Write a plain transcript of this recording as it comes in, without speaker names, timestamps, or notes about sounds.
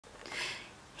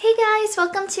Hey guys,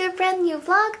 welcome to a brand new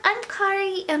vlog. I'm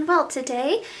Kari and well,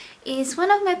 today is one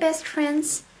of my best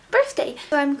friend's birthday.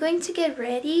 So I'm going to get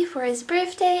ready for his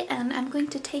birthday and I'm going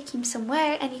to take him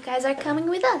somewhere and you guys are coming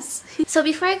with us. So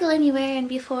before I go anywhere and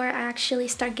before I actually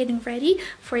start getting ready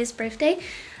for his birthday,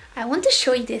 I want to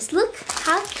show you this. Look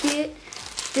how cute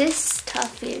this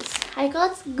stuff is. I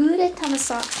got Gudetama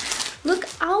socks. Look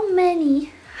how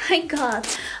many I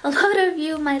got. A lot of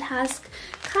you might ask,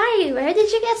 Kari, where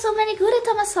did you get so many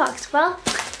Gudetama socks? Well,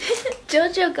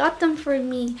 Jojo got them for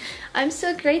me. I'm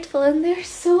so grateful and they're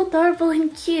so adorable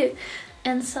and cute.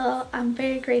 And so I'm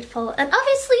very grateful. And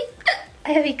obviously,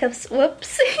 I have hiccups.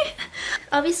 Whoops.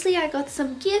 Obviously, I got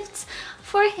some gifts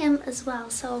for him as well.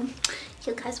 So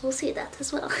you guys will see that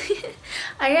as well.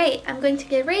 Alright, I'm going to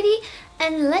get ready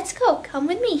and let's go. Come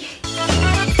with me.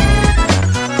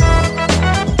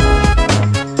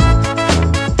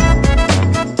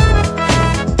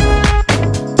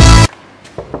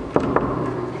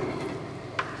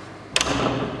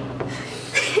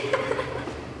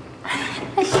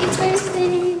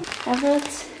 I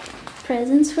brought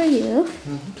presents for you.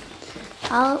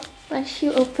 I'll let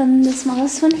you open the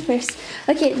smallest one first.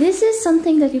 Okay, this is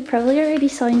something that you probably already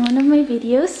saw in one of my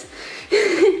videos.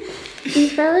 You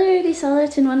probably already saw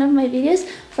it in one of my videos,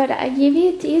 but I give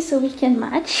you these so we can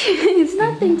match. It's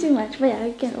nothing too much, but yeah,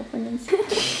 I can open it.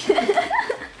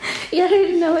 You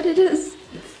already know what it is.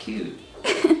 It's cute.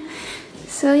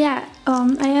 So yeah,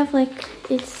 I have like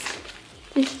this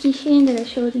keychain that I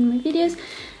showed in my videos.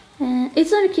 It's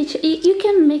not a keychain. You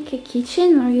can make a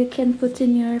keychain or you can put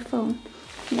in your phone.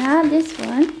 Now this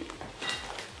one.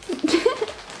 Wait,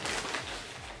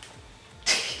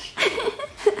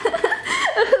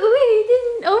 you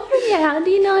didn't open it. How do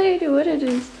you know already what it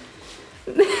is?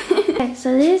 Okay,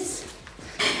 so this.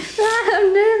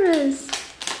 I'm nervous.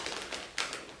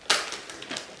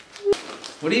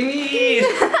 What do you mean?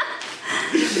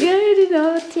 You already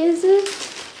know what is it.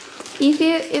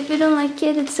 If you don't like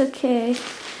it, it's okay.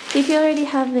 If you already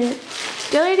have it.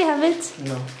 You already have it?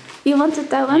 No. You wanted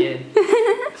that one? Yeah.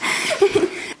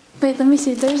 Wait, let me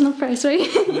see. There's no price, right?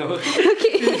 No.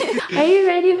 Okay. Are you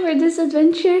ready for this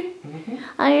adventure?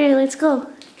 Alright, let's go.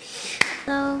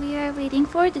 So we are waiting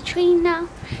for the train now.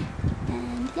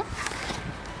 And yeah.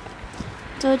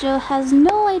 Jojo has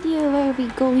no idea where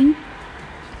we're going.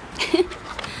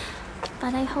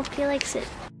 But I hope he likes it.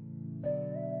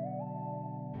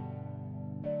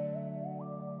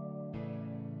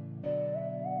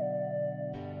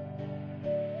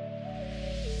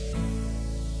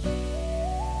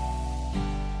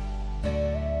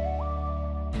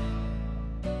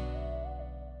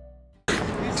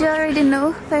 Do you already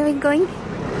know where we're going?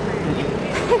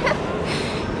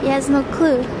 He has no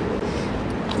clue.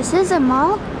 This is a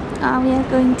mall. We are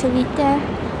going to eat there.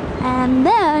 And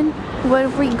then where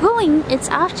we're going, it's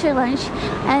after lunch.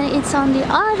 And it's on the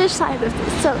other side of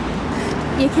this. So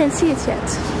you can't see it yet.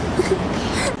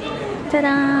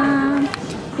 Ta-da!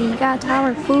 We got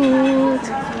our food.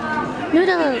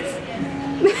 Noodles!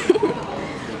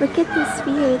 Look at this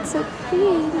view. It's so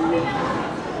pretty.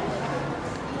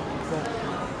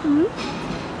 Hmm?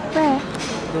 Where?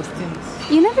 Those things.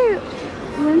 You never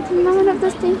went to one of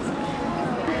those things?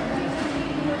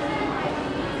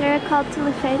 They're called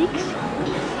teleferics.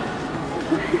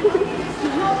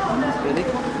 Really?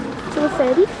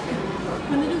 Teleferic?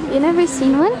 You never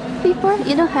seen one before?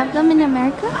 You don't have them in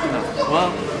America? No.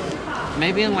 Well,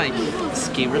 maybe in like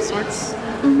ski resorts,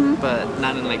 but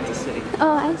not in like the city.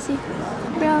 Oh, I see.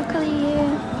 Broccoli.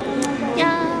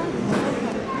 Yeah.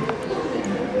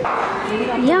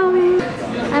 Yum!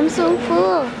 I'm so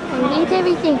full. I ate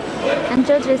everything. And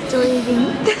Jojo is still eating.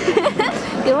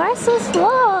 You are so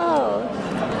slow.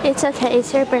 It's okay.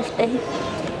 It's your birthday.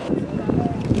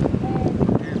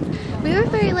 We were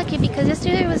very lucky because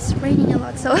yesterday it was raining a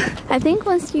lot. So I think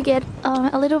once you get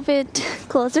a little bit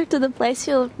closer to the place,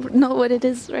 you'll know what it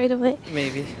is right away.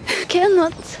 Maybe.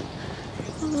 Cannot.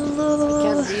 I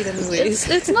can't read anyways.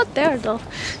 It's not there though.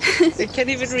 I can't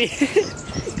even read.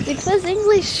 It was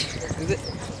English. Is it?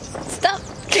 Stop.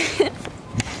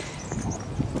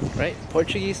 Right?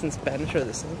 Portuguese and Spanish are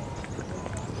the same.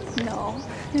 No.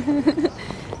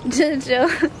 Jojo.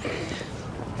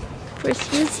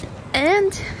 Portuguese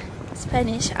and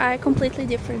Spanish are completely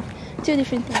different. Two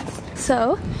different things.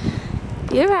 So,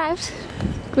 you arrived.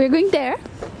 We're going there.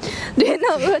 Do you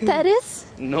know what that is?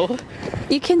 No.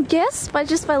 You can guess by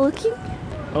just by looking.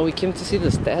 Oh, we came to see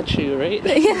the statue, right?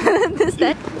 Yeah, the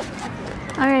statue.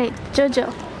 Alright,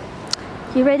 Jojo.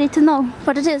 You ready to know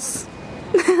what it is?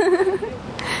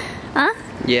 Huh?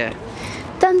 Yeah.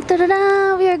 Dun, da, da,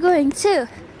 da, we are going to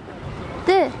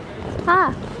the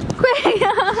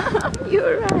aquarium.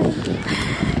 You're right.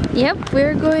 Yep,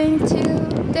 we're going to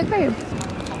the aquarium.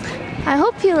 I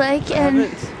hope you like. And I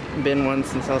haven't been one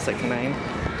since I was like 9.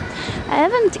 I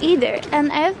haven't either,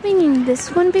 and I have been in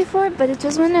this one before, but it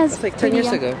was when I was like 10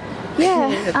 years ago. Yeah,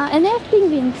 and I have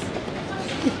penguins.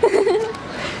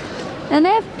 And I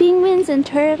have penguins and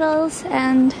turtles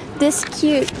and this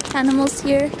cute animals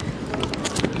here.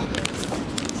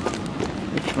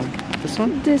 Which one? This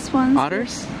one? This one.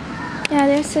 Otters? Yeah,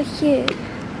 they're so cute.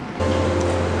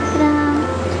 Ta-da!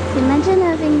 Imagine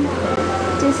having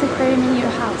this aquarium in your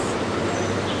house.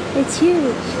 It's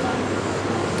huge.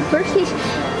 Poor fish.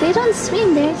 They don't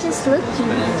swim, they're just looking.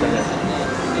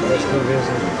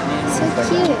 So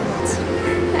cute.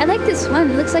 I like this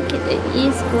one. It looks like it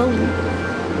is glowing.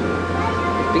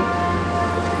 Pink?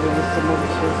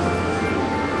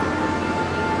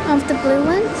 Of the blue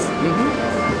ones?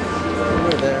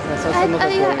 Over there. I saw some of the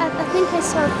yeah, I think I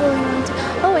saw a glowing one too.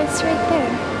 Oh, it's right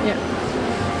there. Yeah.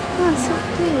 Oh, so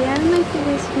pretty. I don't know if you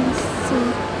guys can see.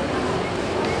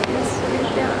 It's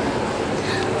right there.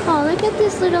 Oh, look at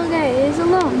this little guy. He's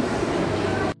alone.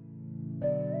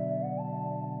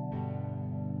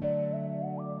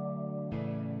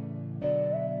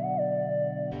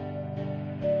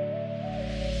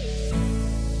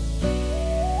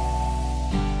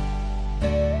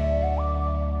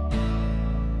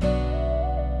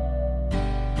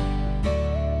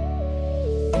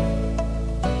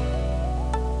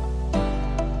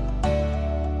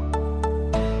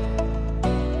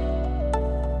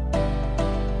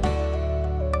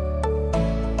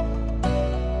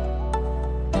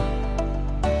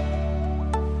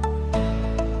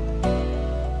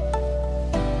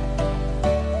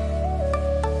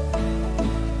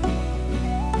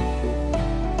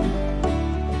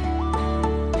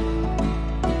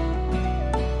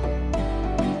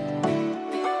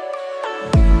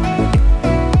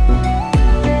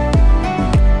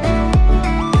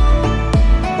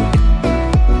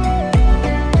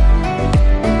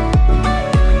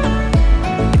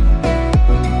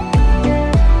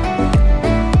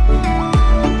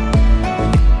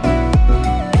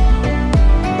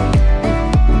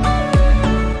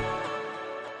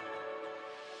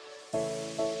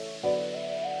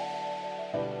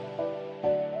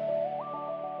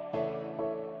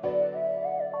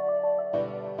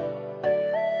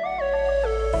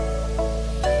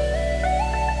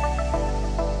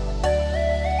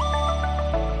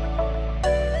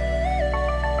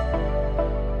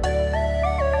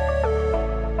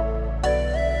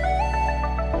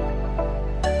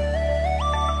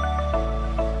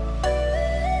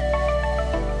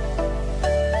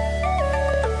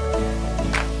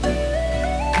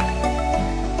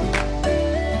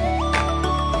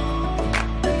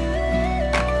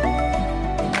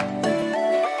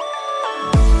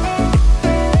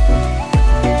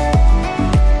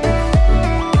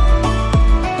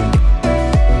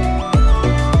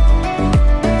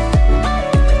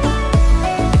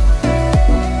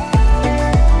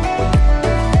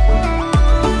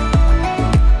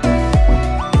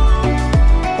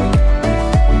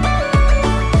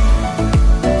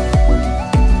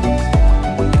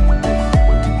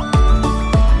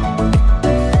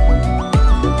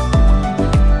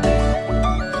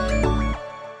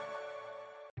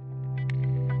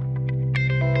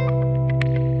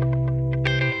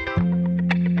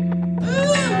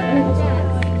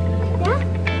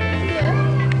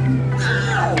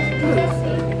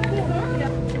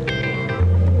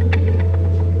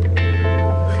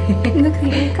 Look,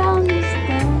 here comes the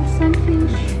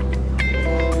sunfish.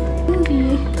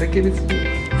 Movie. Look at his feet.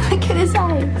 Look at his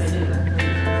eyes.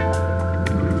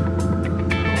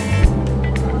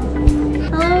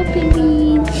 Hello,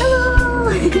 penguin. Hello.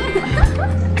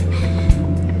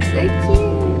 So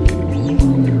cute.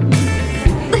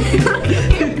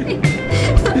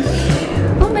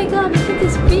 Oh my god, look at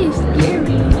this fish.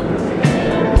 Scary.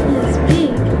 It's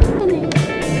big.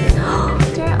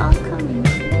 They're all coming.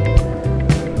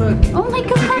 Look. Oh my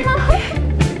god.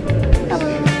 Hello.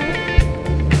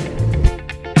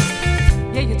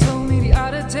 Yeah, you told me the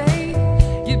other day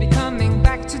you'd be coming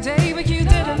back today, but you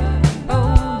didn't.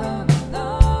 Oh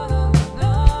no.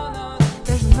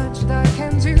 There's much that I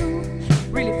can do,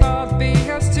 really far to be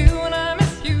us two, and I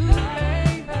miss you,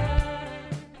 baby.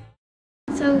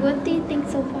 So what do you think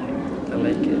so far? I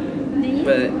like it. Do you?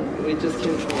 But we just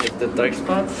came from like the dark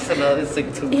spots, so now it's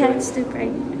like too Yeah, bright. it's too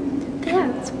bright. But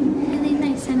yeah, it's really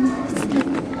nice and it's like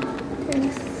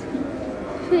there's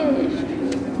fish.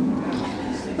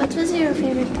 What was your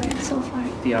favorite part so far?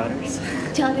 The otters.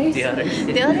 The otters? The otters.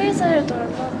 The otters are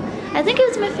adorable. I think it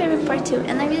was my favorite part too,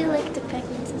 and I really like the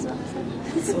penguins as well.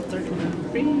 So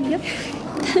 33. Yep.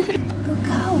 Look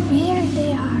how weird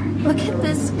they are. Look at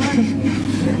this one.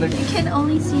 You can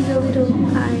only see the little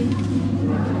eye.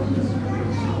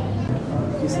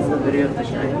 You saw the video of the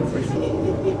giant.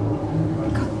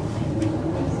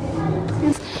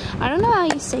 I don't know how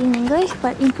you say in English,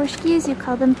 but in Portuguese you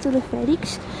call them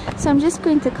teleféricos. So I'm just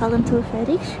going to call them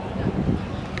teleféricos.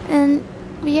 And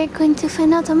we are going to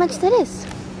find out how much that is.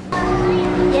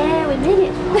 Yeah, we made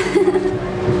it.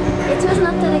 It was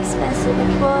not that expensive.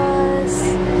 It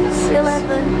was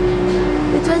 11.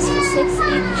 It was 6 each.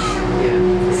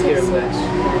 Yeah, 6 each.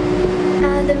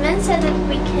 The man said that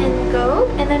we can go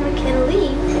and then we can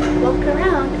leave, walk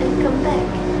around and come back.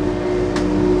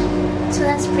 So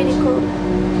that's pretty cool.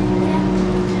 Yeah.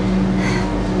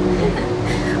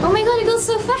 Oh my god, it goes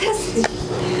so fast.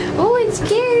 Oh, it's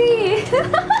scary.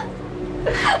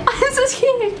 I'm so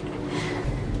scared.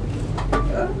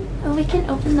 Oh, we can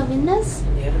open the windows?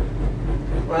 Yeah.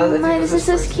 Well, oh my, this is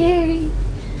so scary.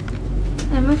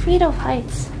 I'm afraid of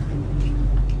heights.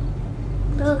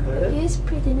 Look, the view is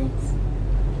pretty nice.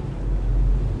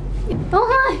 Oh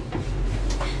my!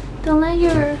 Don't let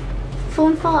your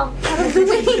phone fall out of the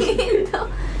window.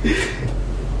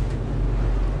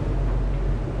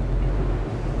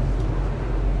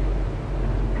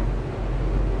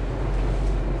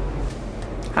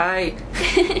 Hi.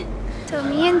 So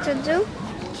me and Jojo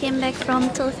came back from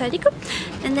Teleférico,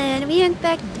 and then we went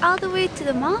back all the way to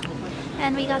the mall,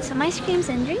 and we got some ice creams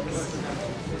and drinks.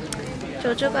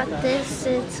 Jojo got this,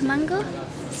 it's mango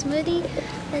smoothie,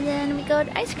 and then we got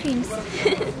ice creams.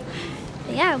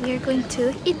 Yeah, we are going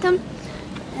to eat them,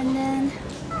 and then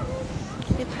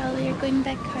we probably are going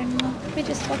back. I don't know. We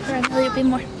just walk around a little bit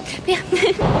more. But yeah.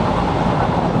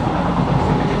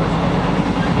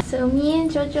 So me and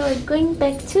Jojo are going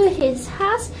back to his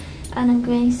house, and I'm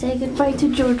going to say goodbye to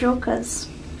Jojo because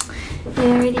we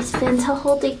already spent a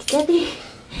whole day together.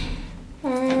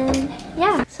 And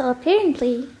yeah, so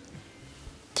apparently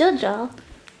Jojo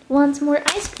wants more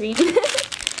ice cream.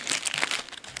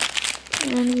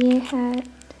 And we had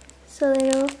a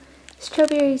little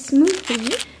strawberry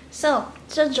smoothie. So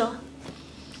Jojo,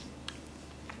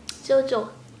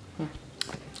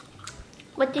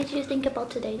 what did you think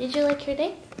about today? Did you like your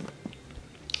day?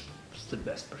 It's the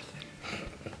best birthday.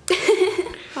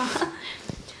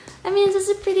 I mean, this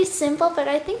is pretty simple, but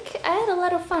I think I had a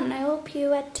lot of fun. I hope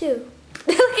you had too.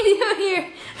 Look at you here.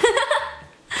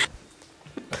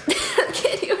 Look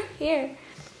at your hair.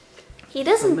 He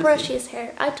doesn't brush his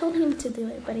hair. I told him to do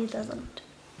it, but he doesn't.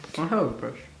 I have a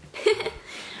brush.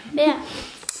 Yeah.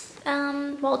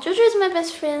 Well, Jojo is my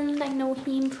best friend. I know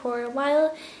him for a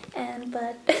while,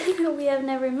 but we have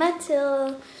never met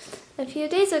till a few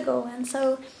days ago, and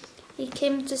so he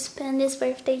came to spend his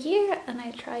birthday here, and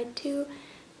I tried to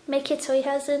make it so he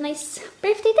has a nice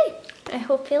birthday day. I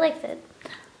hope he liked it.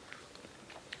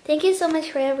 Thank you so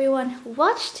much for everyone who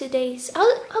watched today's.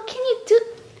 How can you do?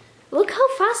 Look how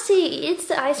fast he eats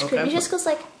the ice cream. Okay. He just goes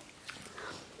like.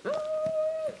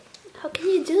 How can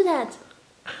you do that?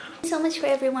 Thank you so much for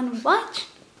everyone who watched.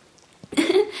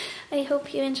 I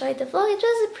hope you enjoyed the vlog. It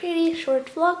was a pretty short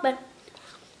vlog, but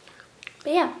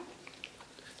yeah.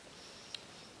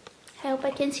 I hope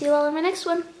I can see you all in my next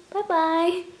one. Bye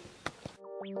bye.